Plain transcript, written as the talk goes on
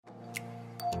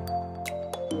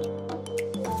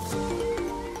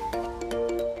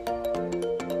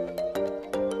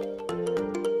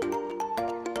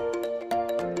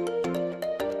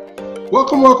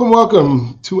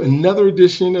Welcome to another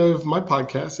edition of my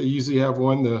podcast. I usually have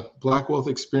one, the Black Wealth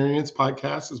Experience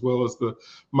podcast, as well as the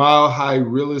Mile High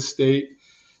Real Estate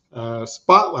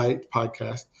Spotlight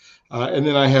podcast. And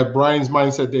then I have Brian's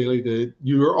Mindset Daily that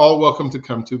you are all welcome to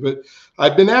come to. But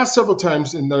I've been asked several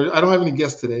times, and I don't have any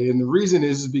guests today. And the reason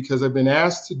is because I've been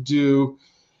asked to do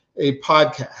a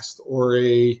podcast or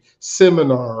a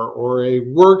seminar or a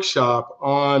workshop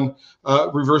on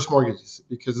reverse mortgages,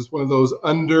 because it's one of those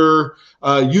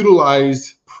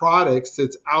underutilized products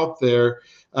that's out there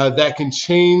that can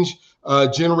change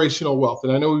generational wealth.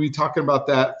 And I know we'll be talking about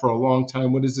that for a long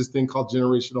time. What is this thing called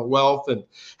generational wealth, and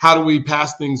how do we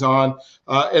pass things on?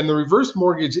 And the reverse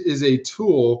mortgage is a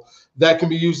tool that can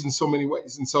be used in so many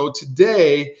ways. And so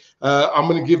today I'm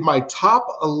going to give my top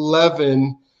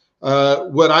 11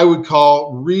 what I would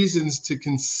call reasons to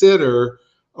consider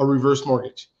a reverse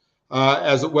mortgage,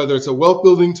 whether it's a wealth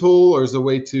building tool or as a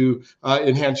way to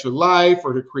enhance your life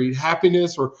or to create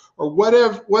happiness or what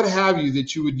have you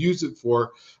that you would use it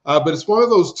for. But it's one of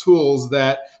those tools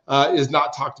that is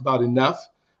not talked about enough,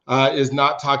 is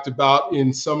not talked about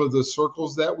in some of the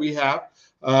circles that we have.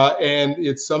 And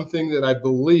it's something that I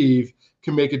believe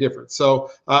can make a difference.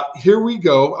 So here we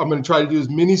go. I'm going to try to do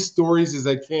as many stories as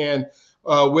I can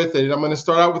with it. And I'm going to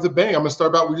start out with a bang. I'm going to start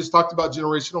about, we just talked about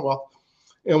generational wealth.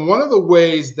 And one of the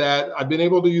ways that I've been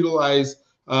able to utilize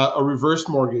a reverse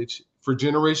mortgage for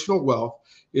generational wealth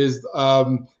is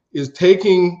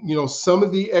taking, some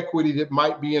of the equity that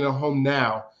might be in a home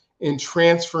now and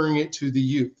transferring it to the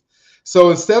youth. So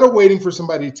instead of waiting for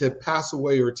somebody to pass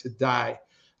away or to die,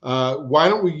 why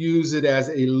don't we use it as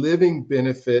a living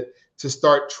benefit to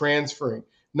start transferring?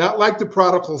 Not like the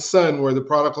prodigal son, where the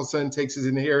prodigal son takes his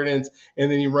inheritance and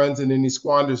then he runs and then he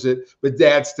squanders it, but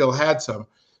dad still had some.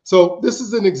 So this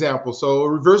is an example. So a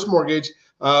reverse mortgage,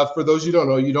 for those you don't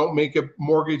know, you don't make a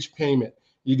mortgage payment.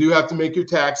 You do have to make your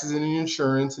taxes and your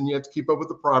insurance, and you have to keep up with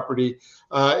the property.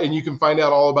 And you can find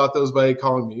out all about those by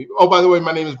calling me. Oh, by the way,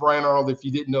 my name is Brian Arnold, if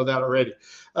you didn't know that already.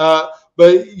 But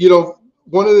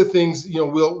one of the things,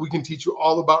 we can teach you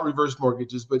all about reverse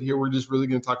mortgages, but here we're just really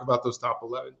going to talk about those top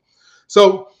 11.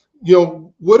 So,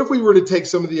 what if we were to take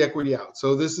some of the equity out?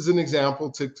 So this is an example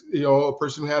to, a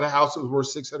person who had a house that was worth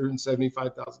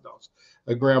 $675,000,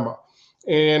 a grandma,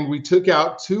 and we took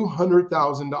out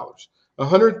 $200,000,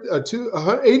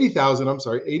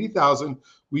 $80,000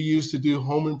 we used to do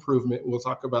home improvement. We'll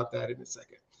talk about that in a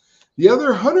second. The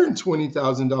other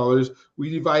 $120,000, we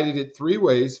divided it three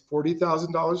ways: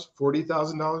 $40,000,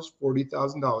 $40,000,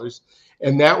 $40,000,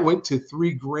 and that went to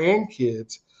three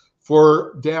grandkids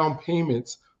for down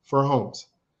payments for homes.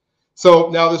 So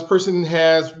now this person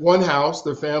has one house,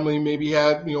 their family maybe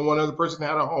had, one other person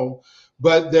had a home,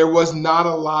 but there was not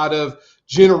a lot of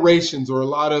generations or a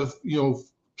lot of,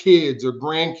 kids or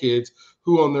grandkids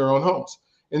who own their own homes.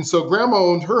 And so grandma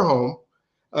owned her home.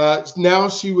 Now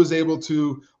she was able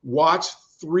to watch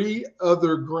three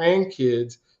other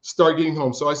grandkids start getting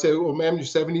home. So I say, well, ma'am, you're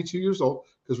 72 years old,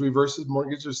 because reverse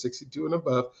mortgages are 62 and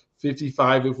above,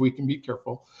 55 if we can be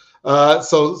careful.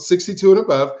 So 62 and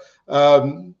above,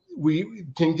 we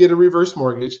can get a reverse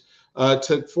mortgage.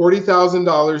 Took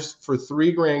 $40,000 for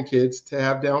three grandkids to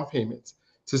have down payments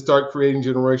to start creating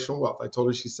generational wealth. I told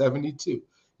her she's 72.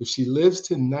 If she lives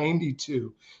to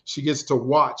 92, she gets to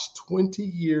watch 20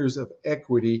 years of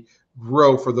equity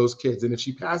grow for those kids. And if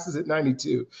she passes at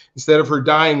 92, instead of her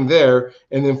dying there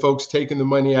and then folks taking the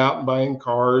money out and buying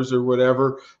cars or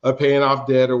whatever, paying off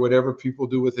debt or whatever people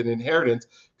do with an inheritance,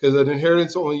 because an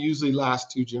inheritance only usually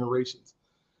lasts 2 generations.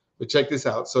 But check this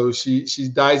out. So she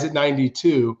dies at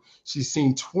 92. She's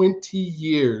seen 20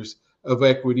 years of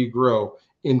equity grow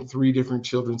in 3 different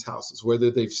children's houses,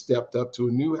 whether they've stepped up to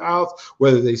a new house,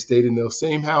 whether they stayed in those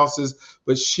same houses,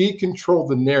 but she controlled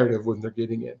the narrative when they're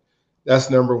getting in. That's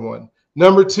number one.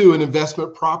 Number two, an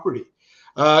investment property.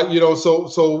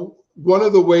 So one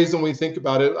of the ways when we think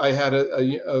about it, I had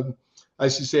I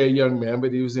should say a young man,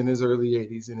 but he was in his early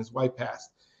 80s and his wife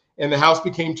passed. And the house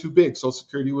became too big. Social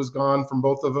Security was gone from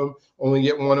both of them, only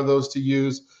getting one of those to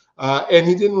use. And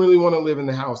he didn't really want to live in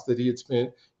the house that he had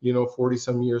spent, 40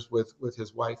 some years with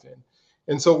his wife in.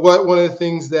 And so one of the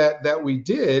things that we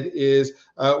did is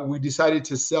we decided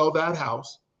to sell that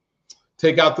house,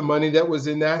 take out the money that was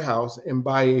in that house, and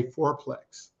buy a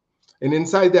fourplex. And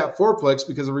inside that fourplex,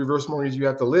 because of reverse mortgage you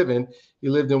have to live in, he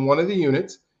lived in one of the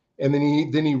units, and then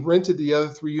he rented the other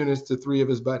 3 units to 3 of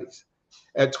his buddies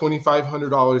at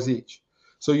 $2,500 each.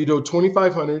 So you do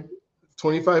 $2,500,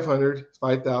 $2,500,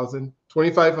 $5,000,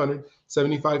 $2,500,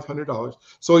 $7,500.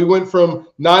 So he went from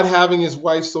not having his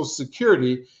wife's Social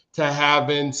Security to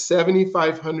having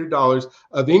 $7,500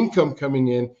 of income coming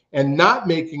in and not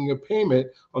making a payment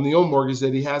on the old mortgage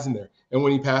that he has in there. And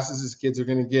when he passes, his kids are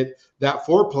going to get that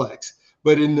fourplex.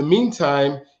 But in the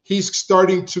meantime, he's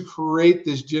starting to create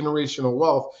this generational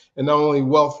wealth, and not only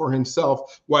wealth for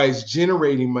himself, while he's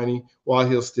generating money while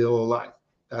he's still alive.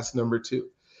 That's number 2.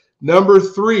 Number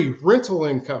 3, rental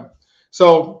income.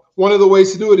 So one of the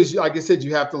ways to do it is, like I said,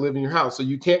 you have to live in your house. So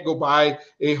you can't go buy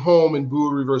a home and do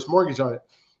a reverse mortgage on it.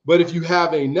 But if you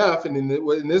have enough, and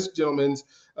in this gentleman's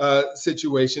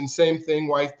situation, same thing,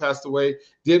 wife passed away,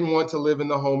 didn't want to live in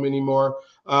the home anymore.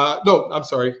 No, I'm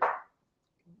sorry.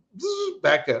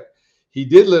 Back up. He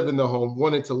did live in the home,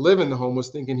 wanted to live in the home, was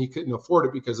thinking he couldn't afford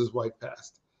it because his wife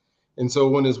passed. And so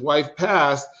when his wife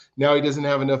passed, now he doesn't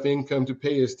have enough income to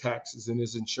pay his taxes and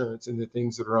his insurance and the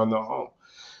things that are on the home.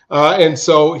 And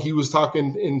so he was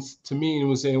talking to me and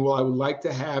was saying, well, I would like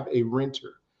to have a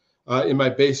renter in my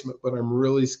basement, but I'm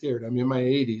really scared. I'm in my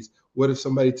 80s. What if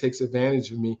somebody takes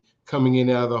advantage of me coming in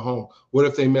and out of the home? What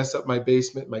if they mess up my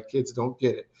basement? My kids don't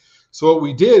get it. So what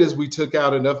we did is we took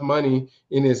out enough money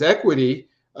in his equity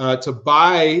to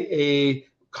buy a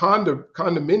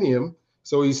condominium.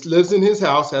 So he lives in his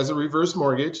house, has a reverse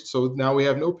mortgage. So now we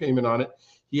have no payment on it.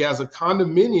 He has a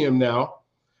condominium now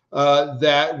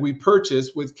that we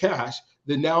purchased with cash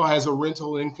that now has a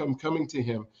rental income coming to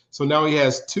him. So now he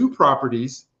has 2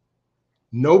 properties,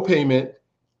 no payment,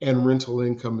 and rental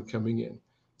income coming in.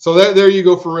 So there you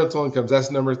go for rental incomes.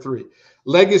 That's number 3.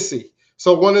 Legacy.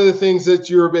 So one of the things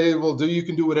that you're able to do, you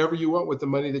can do whatever you want with the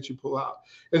money that you pull out.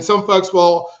 And some folks,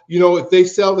 well, if they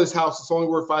sell this house, it's only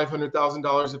worth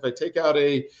 $500,000. If I take out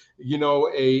an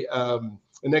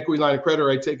equity line of credit, or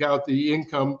I take out the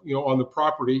income, on the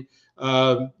property,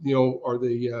 or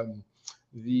the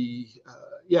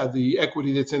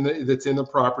equity that's in the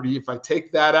property. If I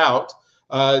take that out,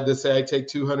 let's say I take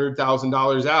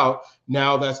 $200,000 out,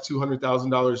 now that's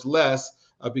 $200,000 less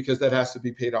because that has to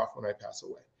be paid off when I pass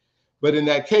away. But in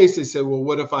that case, they said, well,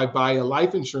 what if I buy a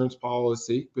life insurance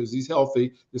policy because he's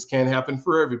healthy? This can't happen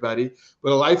for everybody,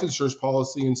 but a life insurance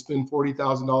policy and spend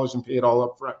 $40,000 and pay it all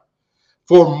up front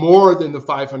for more than the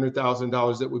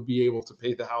 $500,000 that would be able to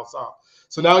pay the house off.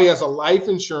 So now he has a life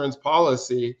insurance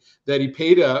policy that he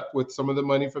paid up with some of the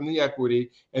money from the equity.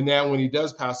 And now when he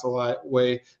does pass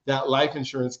away, that life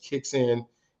insurance kicks in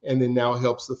and then now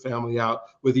helps the family out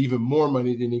with even more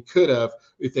money than he could have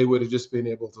if they would have just been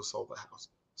able to sell the house.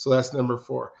 So that's number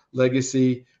 4,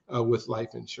 legacy with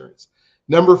life insurance.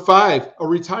 Number 5, a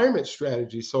retirement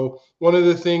strategy. So one of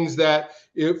the things that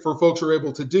for folks are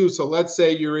able to do, so let's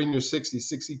say you're in your 60s,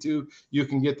 62, you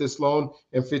can get this loan,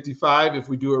 and 55 if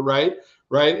we do it right,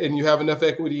 and you have enough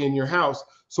equity in your house.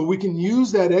 So we can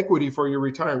use that equity for your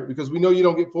retirement because we know you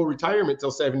don't get full retirement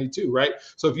till 72, right?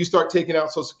 So if you start taking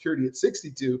out Social Security at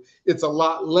 62, it's a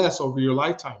lot less over your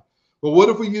lifetime. But what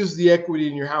if we use the equity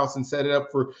in your house and set it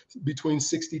up for between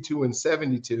 62 and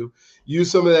 72, use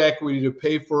some of that equity to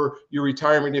pay for your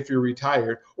retirement if you're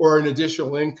retired, or an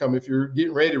additional income if you're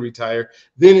getting ready to retire.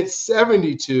 Then at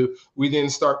 72, we then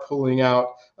start pulling out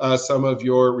some of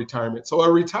your retirement. So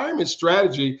a retirement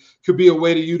strategy could be a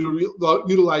way to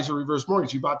utilize your reverse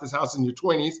mortgage. You bought this house in your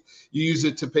 20s, you use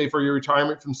it to pay for your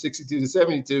retirement from 62 to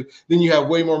 72, then you have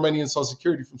way more money in Social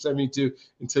Security from 72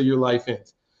 until your life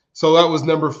ends. So that was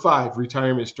number 5,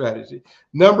 retirement strategy.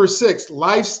 Number 6,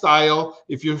 lifestyle.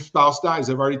 If your spouse dies,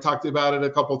 I've already talked about it a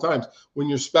couple of times. When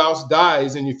your spouse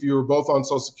dies, and if you were both on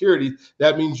Social Security,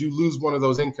 that means you lose one of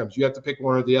those incomes. You have to pick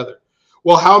one or the other.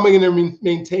 Well, how am I going to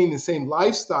maintain the same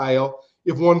lifestyle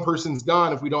if one person's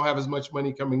gone, if we don't have as much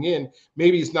money coming in?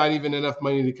 Maybe it's not even enough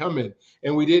money to come in.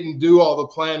 And we didn't do all the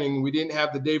planning. We didn't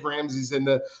have the Dave Ramseys and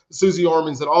the Susie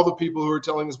Ormans and all the people who are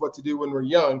telling us what to do when we're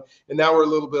young. And now we're a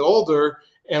little bit older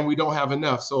and we don't have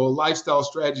enough. So a lifestyle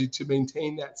strategy to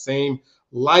maintain that same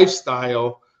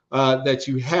lifestyle that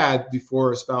you had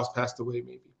before a spouse passed away,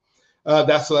 maybe.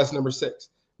 That's number 6.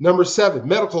 Number 7,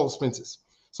 medical expenses.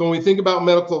 So when we think about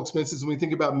medical expenses, when we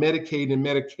think about Medicaid and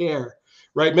Medicare,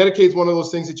 right? Medicaid is one of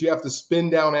those things that you have to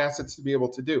spend down assets to be able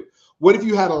to do. What if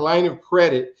you had a line of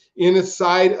credit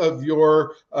inside of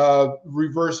your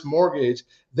reverse mortgage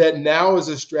that now is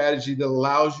a strategy that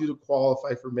allows you to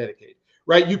qualify for Medicaid?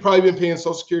 Right? You've probably been paying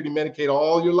Social Security, Medicaid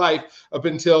all your life up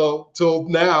until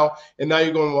now. And now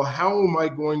you're going, well, how am I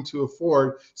going to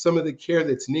afford some of the care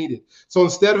that's needed? So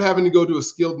instead of having to go to a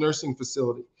skilled nursing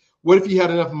facility, what if you had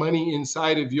enough money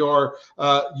inside of your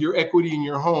equity in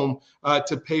your home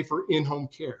to pay for in-home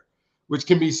care, which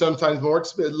can be sometimes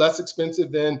less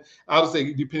expensive than,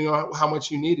 obviously, depending on how much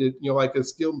you need it, like a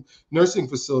skilled nursing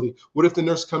facility. What if the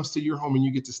nurse comes to your home and you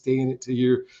get to stay in it to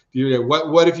your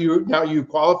what if you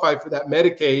qualify for that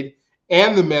Medicaid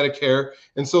and the Medicare.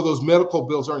 And so those medical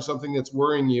bills aren't something that's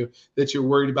worrying you, that you're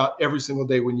worried about every single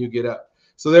day when you get up.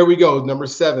 So there we go. Number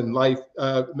 7, life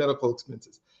medical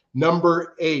expenses.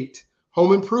 Number 8,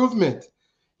 home improvement.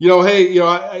 Hey,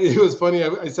 it was funny.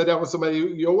 I sat down with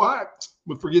somebody, what?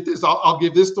 But forget this. I'll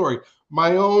give this story.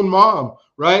 My own mom,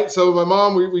 right? So my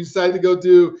mom, we decided to go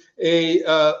do a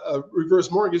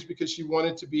reverse mortgage because she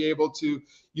wanted to be able to,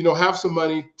 have some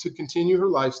money to continue her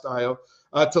lifestyle,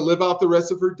 to live out the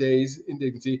rest of her days in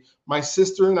dignity. My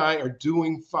sister and I are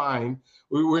doing fine.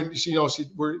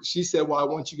 She said, well, I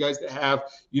want you guys to have,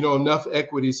 enough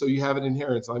equity so you have an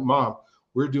inheritance. Like, Mom,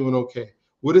 we're doing okay.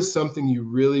 What is something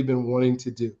you've really been wanting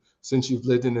to do since you've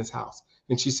lived in this house?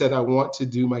 And she said, I want to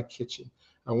do my kitchen.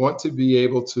 I want to be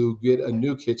able to get a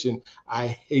new kitchen. I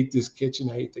hate this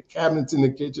kitchen. I hate the cabinets in the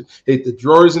kitchen. I hate the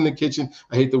drawers in the kitchen.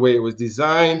 I hate the way it was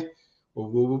designed.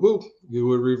 You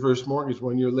would reverse mortgage.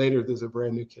 1 year later, there's a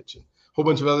brand new kitchen. A whole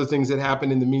bunch of other things that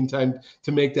happened in the meantime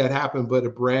to make that happen, but a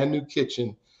brand new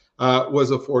kitchen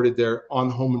was afforded there on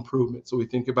home improvement. So we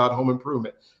think about home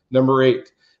improvement. Number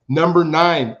 8. Number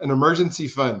 9, an emergency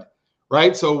fund,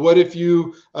 right? So what if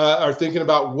you are thinking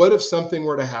about, what if something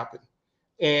were to happen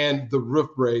and the roof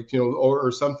break,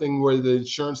 or something where the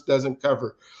insurance doesn't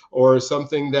cover, or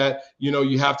something that,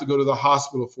 you have to go to the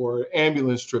hospital for, an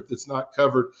ambulance trip that's not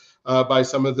covered by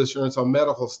some of the insurance on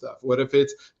medical stuff? What if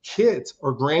it's kids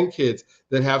or grandkids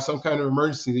that have some kind of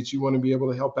emergency that you want to be able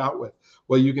to help out with?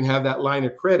 Well, you can have that line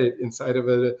of credit inside of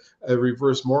a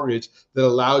reverse mortgage that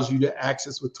allows you to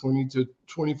access with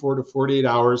 24 to 48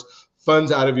 hours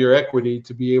funds out of your equity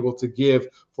to be able to give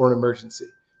for an emergency.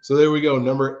 So there we go.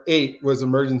 Number 8 was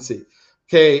emergency.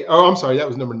 Okay. Oh, I'm sorry. That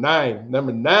was number 9.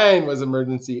 Number 9 was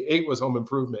emergency. 8 was home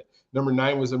improvement. Number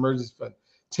 9 was emergency fund.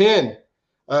 10,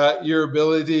 your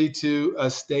ability to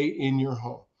stay in your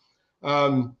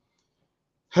home.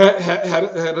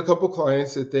 Had a couple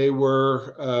clients that they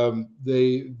were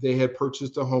they had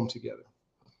purchased a home together,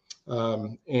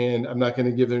 and I'm not going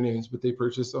to give their names, but they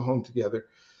purchased a home together,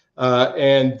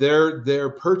 and their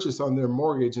purchase on their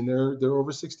mortgage, and they're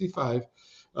over 65.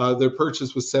 Their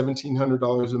purchase was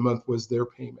 $1,700 a month was their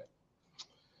payment.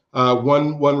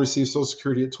 One received Social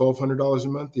Security at $1,200 a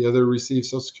month. The other received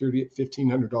Social Security at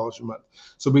 $1,500 a month.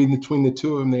 So between the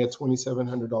two of them, they had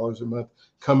 $2,700 a month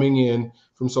coming in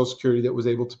from Social Security that was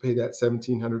able to pay that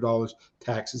 $1,700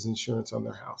 taxes, insurance on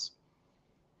their house.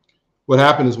 What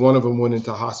happened is one of them went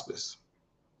into hospice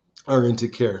or into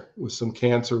care with some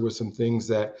cancer, with some things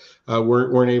that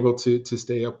weren't able to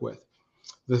stay up with.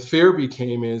 The fear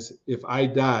became is, if I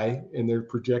die, and they're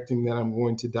projecting that I'm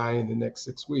going to die in the next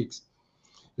 6 weeks,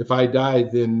 if I die,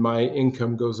 then my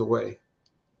income goes away.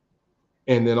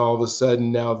 And then all of a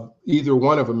sudden now, either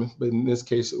one of them, but in this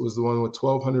case, it was the one with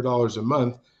 $1,200 a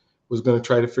month, was going to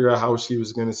try to figure out how she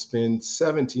was going to spend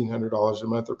 $1,700 a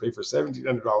month or pay for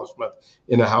 $1,700 a month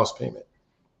in a house payment.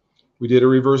 We did a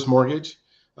reverse mortgage.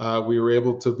 We were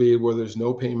able to be where there's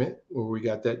no payment, where we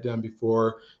got that done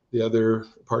before the other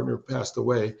partner passed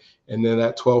away. And then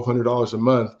that $1,200 a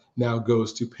month now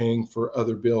goes to paying for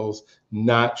other bills,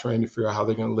 not trying to figure out how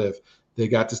they're going to live. They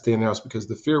got to stay in the house because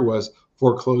the fear was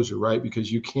foreclosure, right?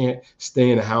 Because you can't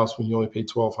stay in a house when you only pay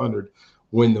 $1,200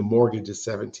 when the mortgage is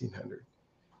 $1,700.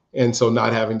 And so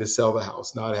not having to sell the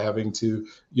house, not having to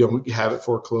have it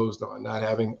foreclosed on, not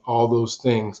having all those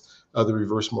things, the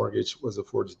reverse mortgage was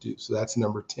afforded to do. So that's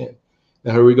number 10.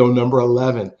 Now here we go, number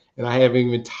 11. And I haven't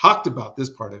even talked about this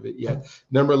part of it yet.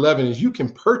 Number 11 is you can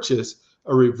purchase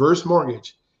a reverse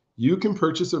mortgage. You can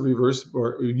purchase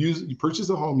you purchase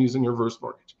a home using a reverse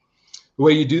mortgage. The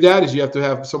way you do that is you have to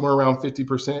have somewhere around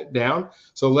 50% down.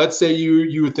 So let's say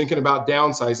you were thinking about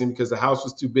downsizing because the house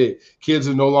was too big. Kids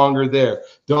are no longer there.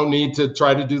 Don't need to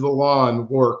try to do the lawn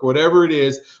work, whatever it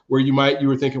is, where you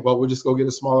were thinking, well, we'll just go get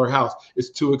a smaller house. It's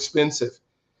too expensive.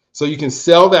 So you can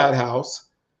sell that house,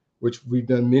 which we've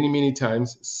done many, many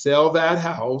times, sell that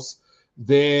house,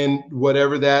 then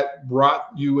whatever that brought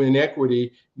you in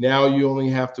equity, now you only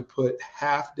have to put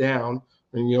half down.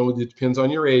 And, it depends on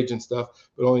your age and stuff,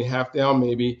 but only half down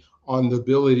maybe on the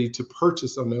ability to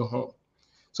purchase a new home.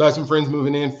 So I have some friends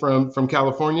moving in from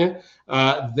California.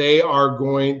 They are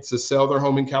going to sell their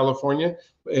home in California,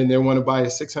 and they want to buy a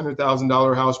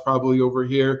 $600,000 house probably over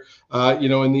here,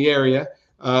 in the area.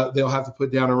 They'll have to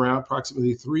put down around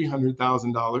approximately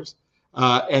 $300,000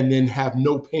 and then have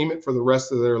no payment for the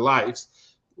rest of their lives.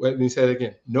 Let me say it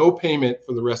again, no payment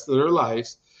for the rest of their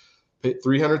lives. Pay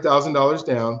 $300,000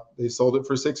 down. They sold it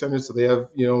for $600,000, so they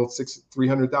have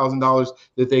 $300,000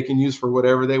 that they can use for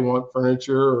whatever they want,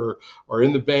 furniture or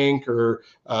in the bank or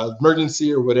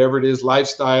emergency or whatever it is,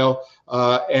 lifestyle,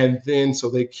 and then so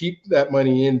they keep that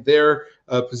money in their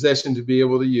possession to be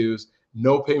able to use.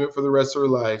 no payment for the rest of their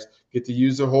lives, get to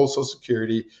use their whole Social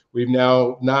Security.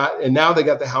 Now they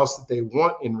got the house that they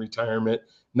want in retirement,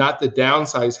 not the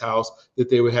downsized house that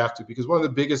they would have to. Because one of the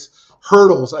biggest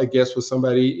hurdles, I guess, with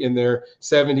somebody in their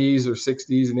 70s or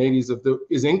 60s and 80s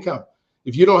is income.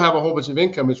 If you don't have a whole bunch of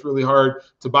income, it's really hard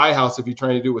to buy a house if you're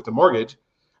trying to do it with a mortgage.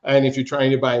 And if you're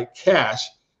trying to buy cash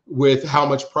with how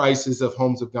much prices of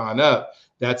homes have gone up,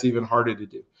 that's even harder to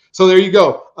do. So there you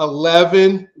go.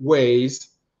 11 ways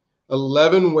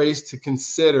to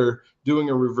consider doing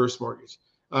a reverse mortgage.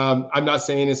 I'm not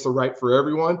saying it's the right for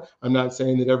everyone. I'm not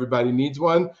saying that everybody needs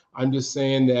one. I'm just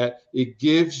saying that it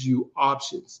gives you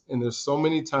options. And there's so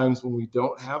many times when we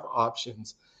don't have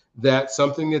options that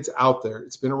something that's out there,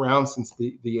 it's been around since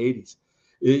the 80s,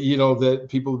 that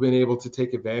people have been able to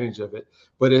take advantage of it,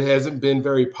 but it hasn't been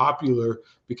very popular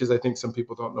because I think some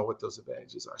people don't know what those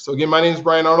advantages are. So again, my name is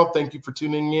Brian Arnold. Thank you for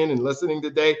tuning in and listening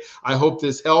today. I hope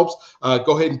this helps.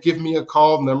 Go ahead and give me a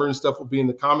call. The number and stuff will be in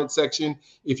the comment section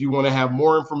if you want to have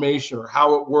more information or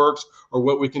how it works or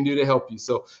what we can do to help you.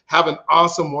 So have an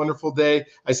awesome, wonderful day.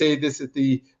 I say this at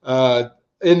the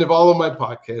end of all of my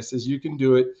podcasts, is you can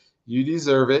do it. You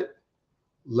deserve it.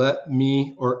 Let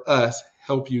me or us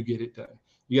help you get it done.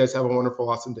 You guys have a wonderful,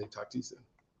 awesome day. Talk to you soon.